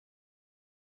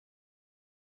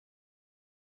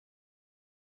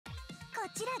こ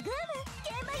ちらグアム、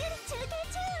現場より中継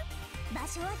中。場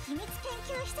所は秘密研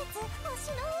究施設、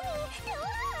星の海。うわ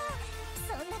あ、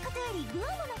そんなことよりグア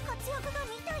ムの活躍が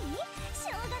見たい？し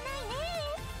ょうがないね。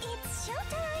It's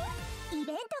showtime! イ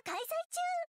ベント開催中。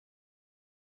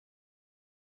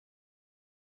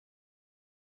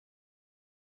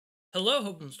Hello,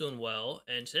 hope everyone's doing well,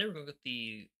 and today we're going to get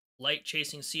the Light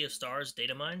Chasing Sea of Stars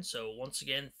Datamine. So once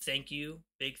again,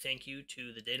 big thank you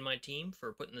to the Datamine team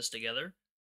for putting this together.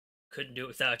 Couldn't do it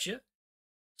without you.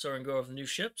 So we're going to go over the new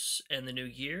ships and the new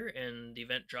gear and the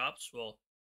event drops. Well,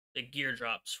 the gear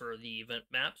drops for the event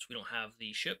maps. We don't have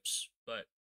the ships, but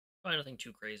probably nothing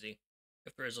too crazy.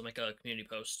 If there is, I'll make a community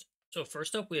post. So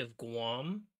first up, we have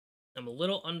Guam. I'm a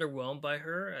little underwhelmed by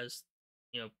her, as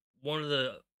one of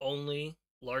the only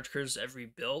large cruisers ever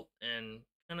built, and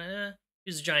kind of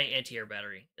she's a giant anti-air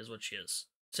battery is what she is.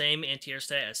 Same anti-air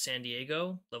stat as San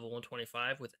Diego, level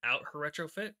 125, without her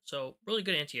retrofit, so really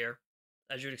good anti-air,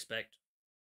 as you'd expect.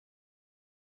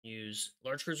 Use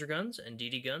large cruiser guns and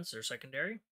DD guns, they're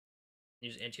secondary.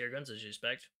 Use anti-air guns, as you'd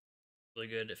expect. Really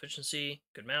good efficiency,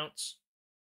 good mounts.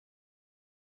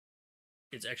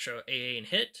 Gets extra AA and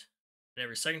hit, and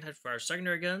every second type fires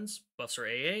secondary guns, buffs her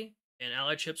AA, and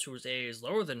allied ships whose AA is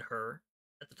lower than her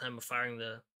at the time of firing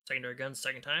the secondary guns the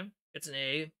second time, gets an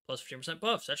AA plus 15%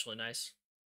 buffs. That's really nice.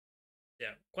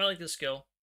 Yeah, quite like this skill.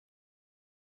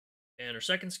 And her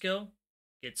second skill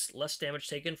gets less damage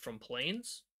taken from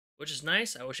planes, which is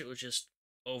nice. I wish it was just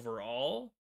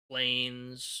overall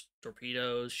planes,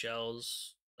 torpedoes,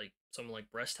 shells, like someone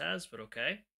like Brest has, but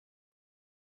okay.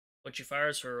 When she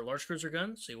fires her large cruiser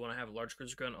gun, so you want to have a large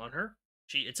cruiser gun on her.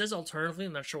 It says alternatively,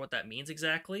 I'm not sure what that means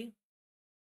exactly.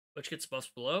 Which gets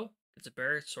buffs below. Gets a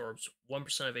barrier, absorbs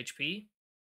 1% of HP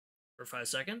for 5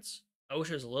 seconds. I wish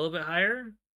it was a little bit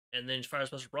higher. And then fires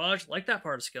special barrage. Like that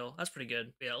part of the skill. That's pretty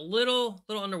good. But yeah, a little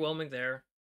underwhelming there.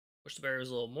 Wish the barrier was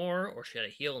a little more, or she had a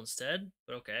heal instead.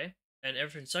 But okay. And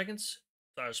every 15 seconds,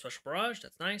 fires special barrage.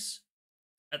 That's nice.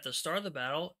 At the start of the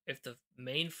battle, if the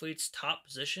main fleet's top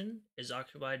position is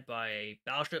occupied by a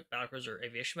battleship, battlecruiser, or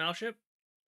aviation battleship,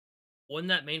 when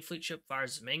that main fleet ship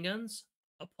fires its main guns,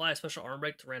 apply a special armor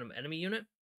break to random enemy unit.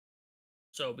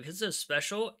 So because it's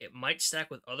special, it might stack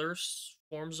with other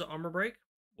forms of armor break.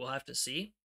 We'll have to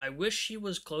see. I wish she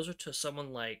was closer to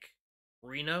someone like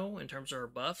Reno in terms of her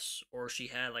buffs, or she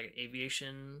had like an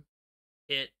aviation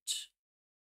hit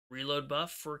reload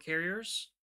buff for carriers,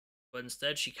 but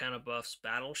instead she kind of buffs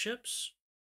battleships.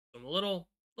 So I'm a little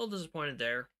disappointed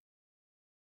there.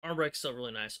 Armor break's still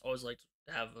really nice. Always like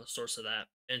to have a source of that.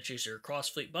 And she's your cross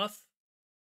fleet buff.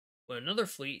 When another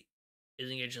fleet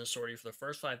is engaged in a sortie for the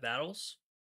first 5 battles,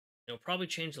 it'll probably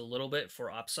change a little bit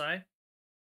for OPSI.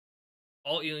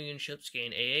 All Union ships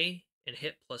gain AA and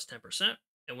hit plus 10%,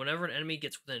 and whenever an enemy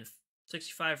gets within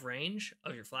 65 range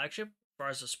of your flagship,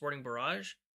 fires a sporting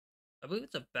barrage. I believe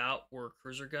it's about where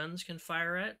cruiser guns can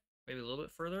fire at, maybe a little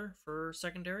bit further for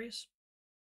secondaries.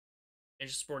 And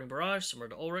just sporting barrage, similar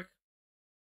to Ulrich.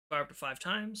 Fire up to 5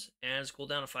 times, and it's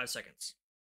cooldown of 5 seconds.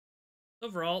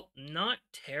 Overall, not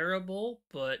terrible,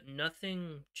 but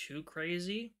nothing too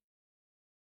crazy.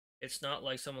 It's not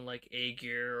like someone like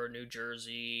A-Gear or New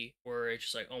Jersey, where it's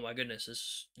just like, oh my goodness, this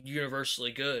is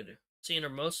universally good. Seeing her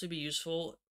mostly be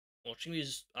useful, well, she can be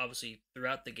used obviously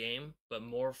throughout the game, but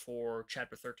more for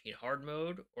Chapter 13 hard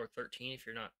mode, or 13 if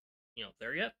you're not,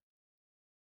 there yet.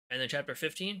 And then Chapter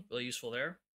 15, really useful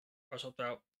there. Also helped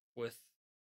out with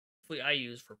fleet I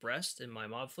use for Brest in my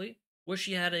mob fleet. Wish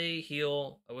she had a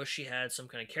heal. I wish she had some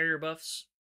kind of carrier buffs.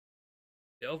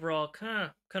 The overall,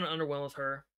 kind of underwhelmed with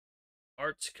her.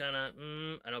 Art's kind of,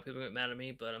 I know people get mad at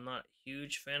me, but I'm not a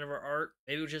huge fan of her art.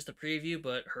 Maybe it was just the preview,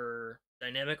 but her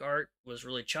dynamic art was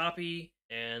really choppy,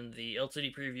 and the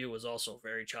LTD preview was also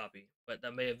very choppy. But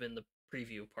that may have been the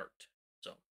preview part.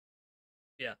 So,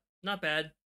 yeah, not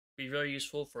bad. Be very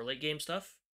useful for late game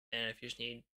stuff. And if you just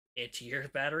need anti-air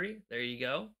battery, there you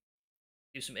go.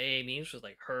 Do some AA memes with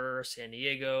like her, San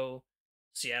Diego,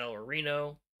 Seattle, or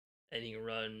Reno, and you can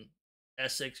run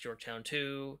Essex, Yorktown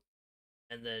 2,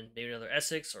 and then maybe another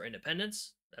Essex or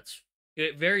Independence. That's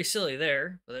very silly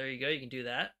there, but there you go, you can do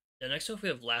that. The next up we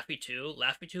have Laffey 2.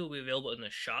 Laffey 2 will be available in the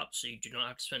shop, so you do not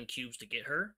have to spend cubes to get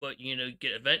her, but you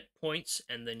get event points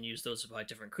and then use those to buy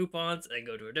different coupons and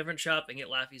go to a different shop and get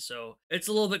Laffey, so it's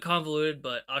a little bit convoluted,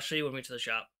 but I'll show you when we get to the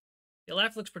shop. Yeah,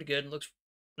 Laffey looks pretty good. Looks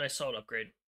nice, solid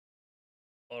upgrade.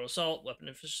 Auto assault, weapon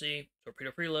efficiency,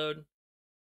 torpedo preload.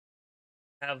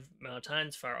 Have amount of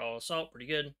times, fire auto assault, pretty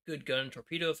good. Good gun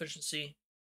torpedo efficiency.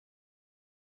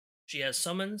 She has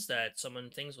summons that summon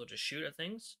things will just shoot at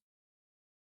things.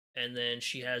 And then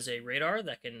she has a radar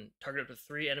that can target up to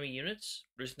 3 enemy units,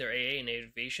 reducing their AA and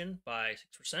evasion by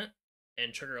 6%.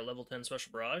 and trigger a level 10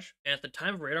 special barrage. And at the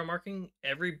time of radar marking,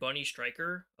 every bunny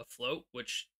striker afloat,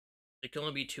 which there can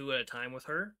only be 2 at a time with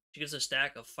her, she gets a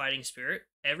stack of Fighting Spirit.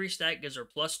 Every stack gives her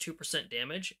plus 2%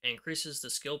 damage and increases the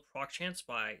skill proc chance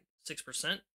by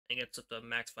 6% and gets up to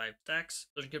max 5 stacks.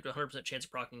 So she can get up to 100% chance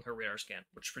of proccing her radar scan,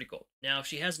 which is pretty cool. Now, if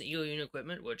she has an EO unit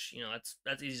equipment, which,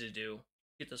 that's easy to do,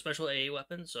 get the special AA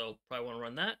weapon, so probably want to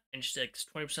run that. And she takes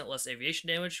 20% less aviation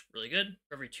damage, really good.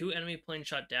 For every 2 enemy planes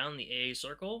shot down the AA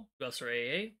circle, buffs her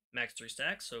AA, max 3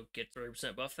 stacks, so get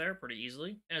 30% buff there pretty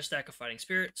easily. And a stack of Fighting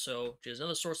Spirit, so she has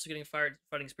another source of getting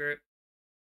Fighting Spirit,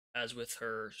 as with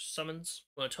her summons.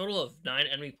 When a total of 9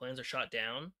 enemy planes are shot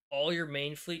down, all your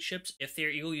main fleet ships, if they are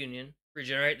Eagle Union,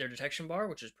 regenerate their detection bar,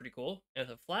 which is pretty cool. And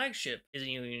if a flagship is an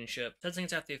Eagle Union ship, 10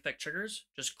 seconds after the effect triggers,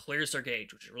 just clears their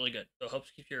gauge, which is really good. So it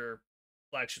helps keep your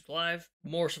flagship alive.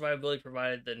 More survivability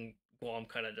provided than Guam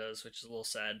kind of does, which is a little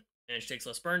sad. And she takes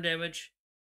less burn damage.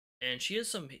 And she has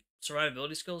some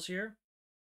survivability skills here.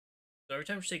 So every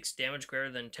time she takes damage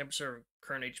greater than 10% of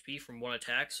current HP from one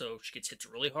attack, so she gets hit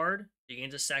really hard, she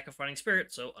gains a stack of Fighting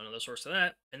Spirit, so another source of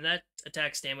that. And that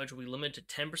attack's damage will be limited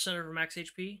to 10% of her max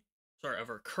HP. Sorry, of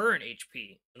her current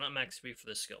HP. So not max HP for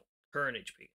this skill. Current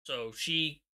HP. So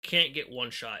she can't get one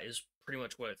shot is pretty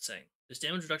much what it's saying. This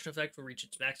damage reduction effect will reach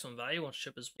its maximum value once the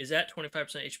ship is at 25%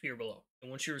 HP or below. And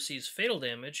when she receives fatal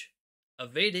damage,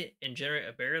 evade it and generate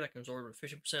a barrier that can absorb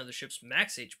 50% of the ship's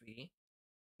max HP.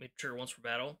 Make trigger once per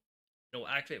battle. It will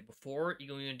activate before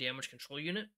Eagle Union damage control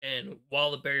unit. And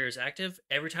while the barrier is active,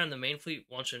 every time the main fleet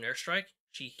launches an airstrike,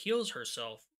 she heals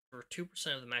herself for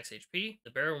 2% of the max HP.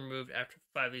 The barrier removed after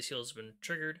 5 of these heals have been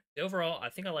triggered. Overall, I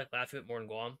think I like Laffey more than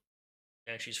Guam.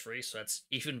 And she's free, so that's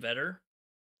even better.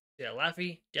 Yeah,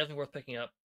 Laffey, definitely worth picking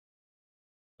up.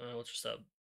 What's your sub?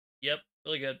 Yep,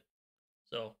 really good.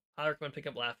 So, I recommend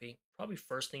picking up Laffey. Probably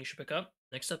first thing you should pick up.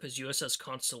 Next up is USS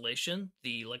Constellation,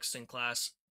 the Lexington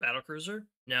class battlecruiser.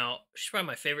 Now, she's probably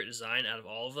my favorite design out of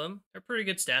all of them. They're pretty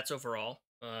good stats overall.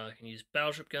 Can use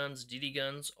battleship guns, DD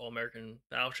guns. All American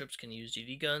battleships can use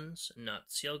DD guns, not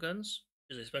CL guns.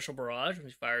 There's a special barrage when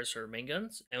she fires her main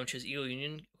guns, and when she has Eagle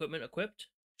Union equipment equipped,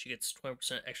 she gets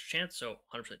 20% extra chance, so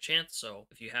 100% chance. So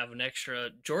if you have an extra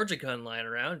Georgia gun lying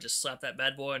around, just slap that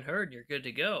bad boy on her and you're good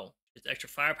to go. It's extra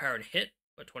firepower and hit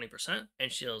by 20%,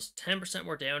 and she deals 10%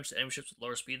 more damage to enemy ships with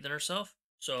lower speed than herself.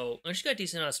 So she's got a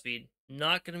decent amount of speed.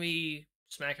 Not going to be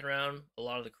smacking around a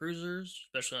lot of the cruisers,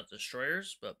 especially not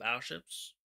destroyers, but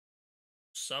battleships.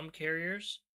 Some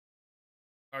carriers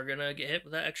are going to get hit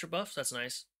with that extra buff, so that's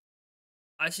nice.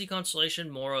 I see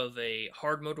Constellation more of a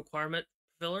hard mode requirement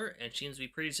filler, and she seems to be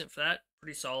pretty decent for that.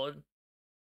 Pretty solid.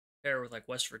 Pair with like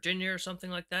West Virginia or something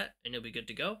like that, and you'll be good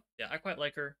to go. Yeah, I quite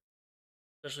like her,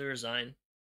 especially her design.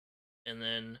 And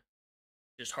then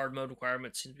just hard mode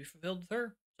requirements seem to be fulfilled with her,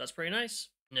 so that's pretty nice.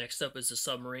 Next up is the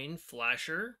submarine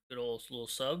flasher. Good old little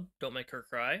sub. Don't make her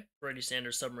cry. Pretty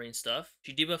standard submarine stuff.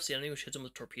 She debuffs the enemy, which hits them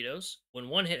with torpedoes. When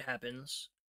one hit happens,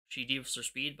 she debuffs their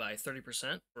speed by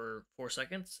 30% for 4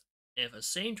 seconds. And if a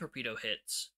same torpedo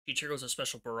hits, she triggers a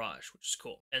special barrage, which is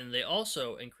cool. And they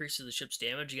also increases the ship's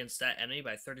damage against that enemy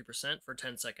by 30% for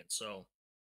 10 seconds. So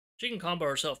she can combo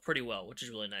herself pretty well, which is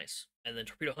really nice. And then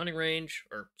torpedo hunting range,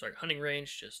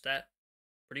 just that.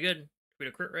 Pretty good.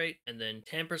 Torpedo crit rate, and then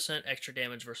 10% extra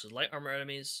damage versus light armor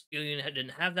enemies. Alien didn't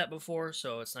have that before,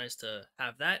 so it's nice to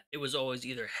have that. It was always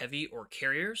either heavy or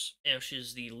carriers. And if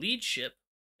she's the lead ship,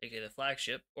 aka the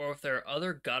flagship, or if there are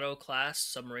other Gato class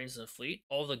submarines in the fleet,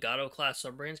 all the Gato class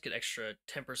submarines get extra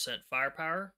 10%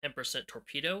 firepower, 10%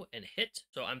 torpedo, and hit.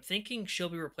 So I'm thinking she'll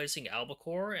be replacing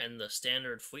Albacore and the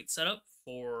standard fleet setup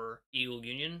for Eagle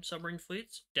Union submarine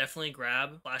fleets. Definitely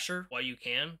grab Flasher while you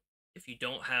can. If you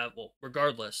don't have, well,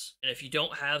 regardless, and if you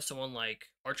don't have someone like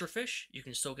Archerfish, you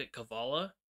can still get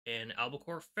Kavala and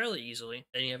Albacore fairly easily.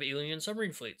 Then you have Eagle Union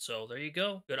submarine fleet. So there you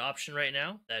go. Good option right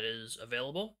now that is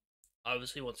available.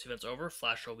 Obviously, once the event's over,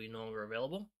 Flash will be no longer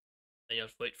available. Then you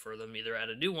have to wait for them either add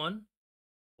a new one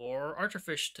or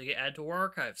Archerfish to get added to War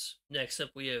Archives. Next up,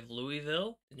 we have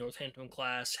Louisville, the Northampton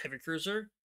class heavy cruiser.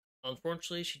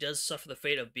 Unfortunately, she does suffer the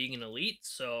fate of being an elite,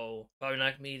 so probably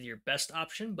not going to be your best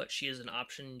option, but she is an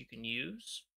option you can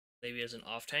use, maybe as an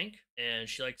off-tank. And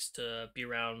she likes to be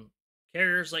around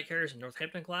carriers, light carriers in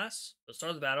Northampton class. So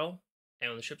start the battle,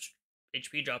 and when the ship's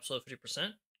HP drops below 50%,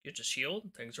 get a shield,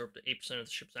 things are up to 8% of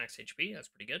the ship's max HP, that's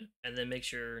pretty good. And then make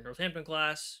sure Northampton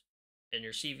class and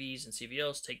your CVs and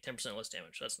CVLs take 10% less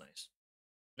damage, that's nice.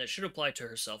 That should apply to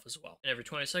herself as well. And every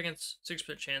 20 seconds,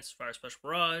 6% chance to fire a special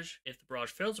barrage. If the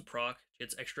barrage fails to proc, she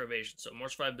gets extra evasion, so more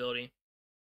survivability.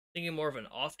 Thinking more of an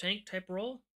off-tank type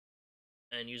role,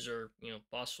 and use her,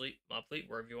 boss fleet, mob fleet,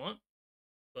 wherever you want.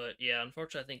 But yeah,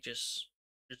 unfortunately, I think just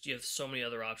Just you have so many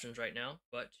other options right now,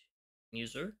 but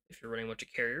user if you're running a bunch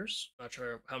of carriers. Not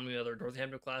sure how many other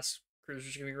Northampton class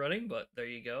cruisers you're gonna be running, but there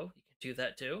you go. You can do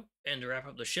that too. And to wrap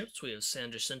up the ships, we have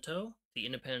San Jacinto, the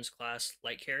Independence class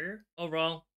light carrier.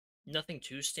 Overall, nothing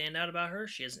too stand out about her.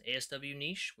 She has an ASW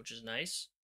niche, which is nice.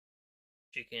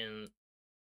 She can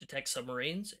detect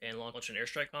submarines and launch an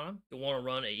airstrike on them. You'll want to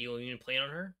run a Elo Union plane on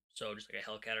her, so just like a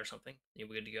Hellcat or something. You'll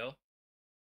be good to go.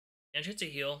 And she hits a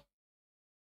heal.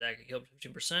 That can heal up to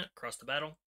 15% across the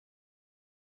battle.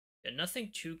 Yeah,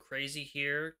 nothing too crazy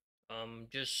here.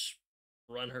 Just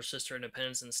run her sister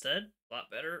Independence instead. A lot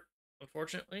better,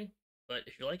 unfortunately. But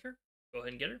if you like her, go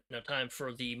ahead and get her. Now time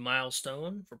for the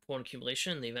milestone for point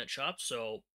accumulation in the event shop.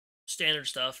 So standard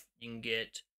stuff, you can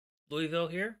get Louisville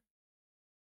here.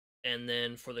 And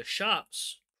then for the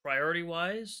shops, priority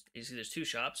wise, you see there's two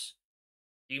shops.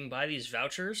 You can buy these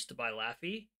vouchers to buy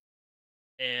Laffey.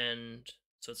 And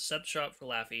so it's a set shop for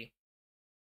Laffey.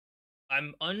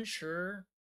 I'm unsure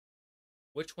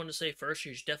which one to say first.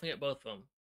 You should definitely get both of them.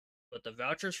 But the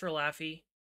vouchers for Laffey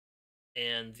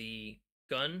and the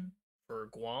gun for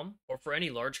Guam, or for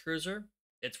any large cruiser,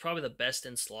 it's probably the best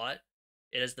in slot.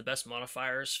 It has the best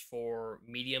modifiers for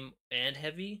medium and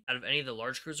heavy out of any of the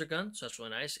large cruiser guns, so that's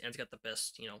really nice. And it's got the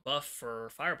best, buff for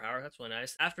firepower. That's really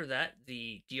nice. After that,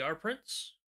 the DR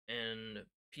prints and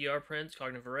PR prints,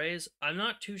 cognitive arrays. I'm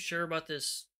not too sure about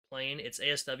this plane. It's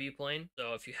ASW plane,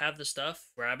 so if you have the stuff,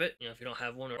 grab it. If you don't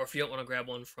have one, or if you don't want to grab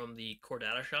one from the core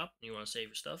data shop and you want to save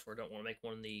your stuff, or don't want to make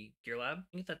one in the gear lab, you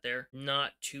can get that there.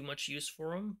 Not too much use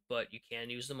for them, but you can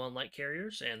use them on light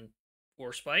carriers and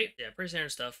or Spite. Yeah, pretty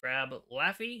standard stuff. Grab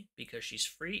Laffey because she's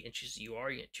free and she's UR.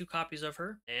 You get 2 copies of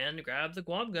her. And grab the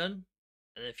Guam gun.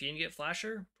 And if you didn't get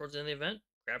Flasher towards the end of the event,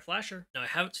 grab Flasher. Now, I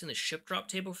haven't seen the ship drop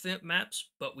table for the maps,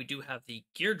 but we do have the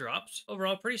gear drops.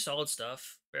 Overall, pretty solid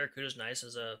stuff. Barracuda's nice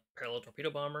as a parallel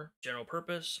torpedo bomber. General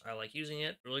purpose, I like using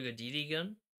it. Really good DD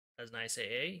gun. Has nice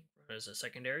AA. As a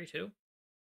secondary, too.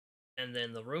 And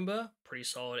then the Roomba, pretty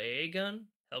solid AA gun.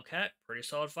 Hellcat, pretty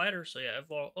solid fighter. So yeah,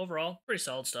 overall, pretty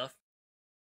solid stuff.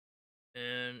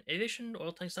 And aviation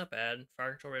oil tank's not bad.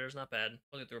 Fire control radar's not bad.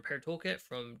 Look at the repair toolkit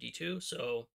from D2.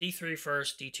 So D3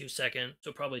 first, D2 second.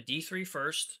 So probably D3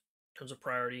 first in terms of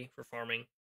priority for farming.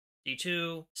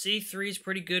 D2. C3 is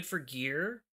pretty good for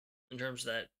gear in terms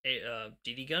of that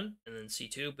DD gun. And then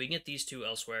C2. But you can get these two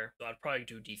elsewhere. So I'd probably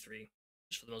do D3.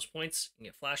 Just for the most points. You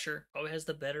can get Flasher. Probably has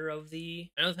the better of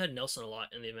the... I know they've had Nelson a lot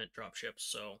in the event dropships.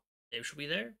 So maybe she'll be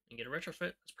there and get a retrofit.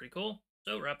 That's pretty cool.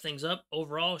 So, wrap things up.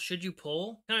 Overall, should you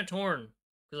pull? Kind of torn.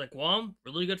 Because, like, Guam,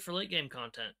 really good for late game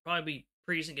content. Probably be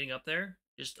pretty decent getting up there.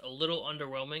 Just a little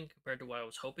underwhelming compared to what I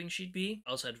was hoping she'd be. I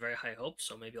also had very high hopes,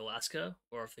 so maybe Alaska,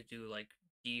 or if they do, like,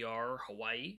 DR,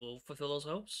 Hawaii, will fulfill those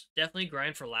hopes. Definitely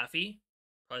grind for Laffey.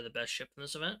 Probably the best ship in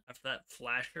this event. After that,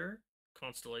 Flasher,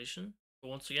 Constellation. But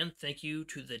once again, thank you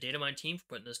to the Datamine team for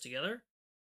putting this together.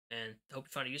 And hope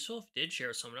you found it useful. If you did, share it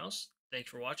with someone else.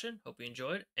 Thanks for watching. Hope you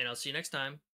enjoyed. And I'll see you next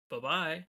time. Bye-bye.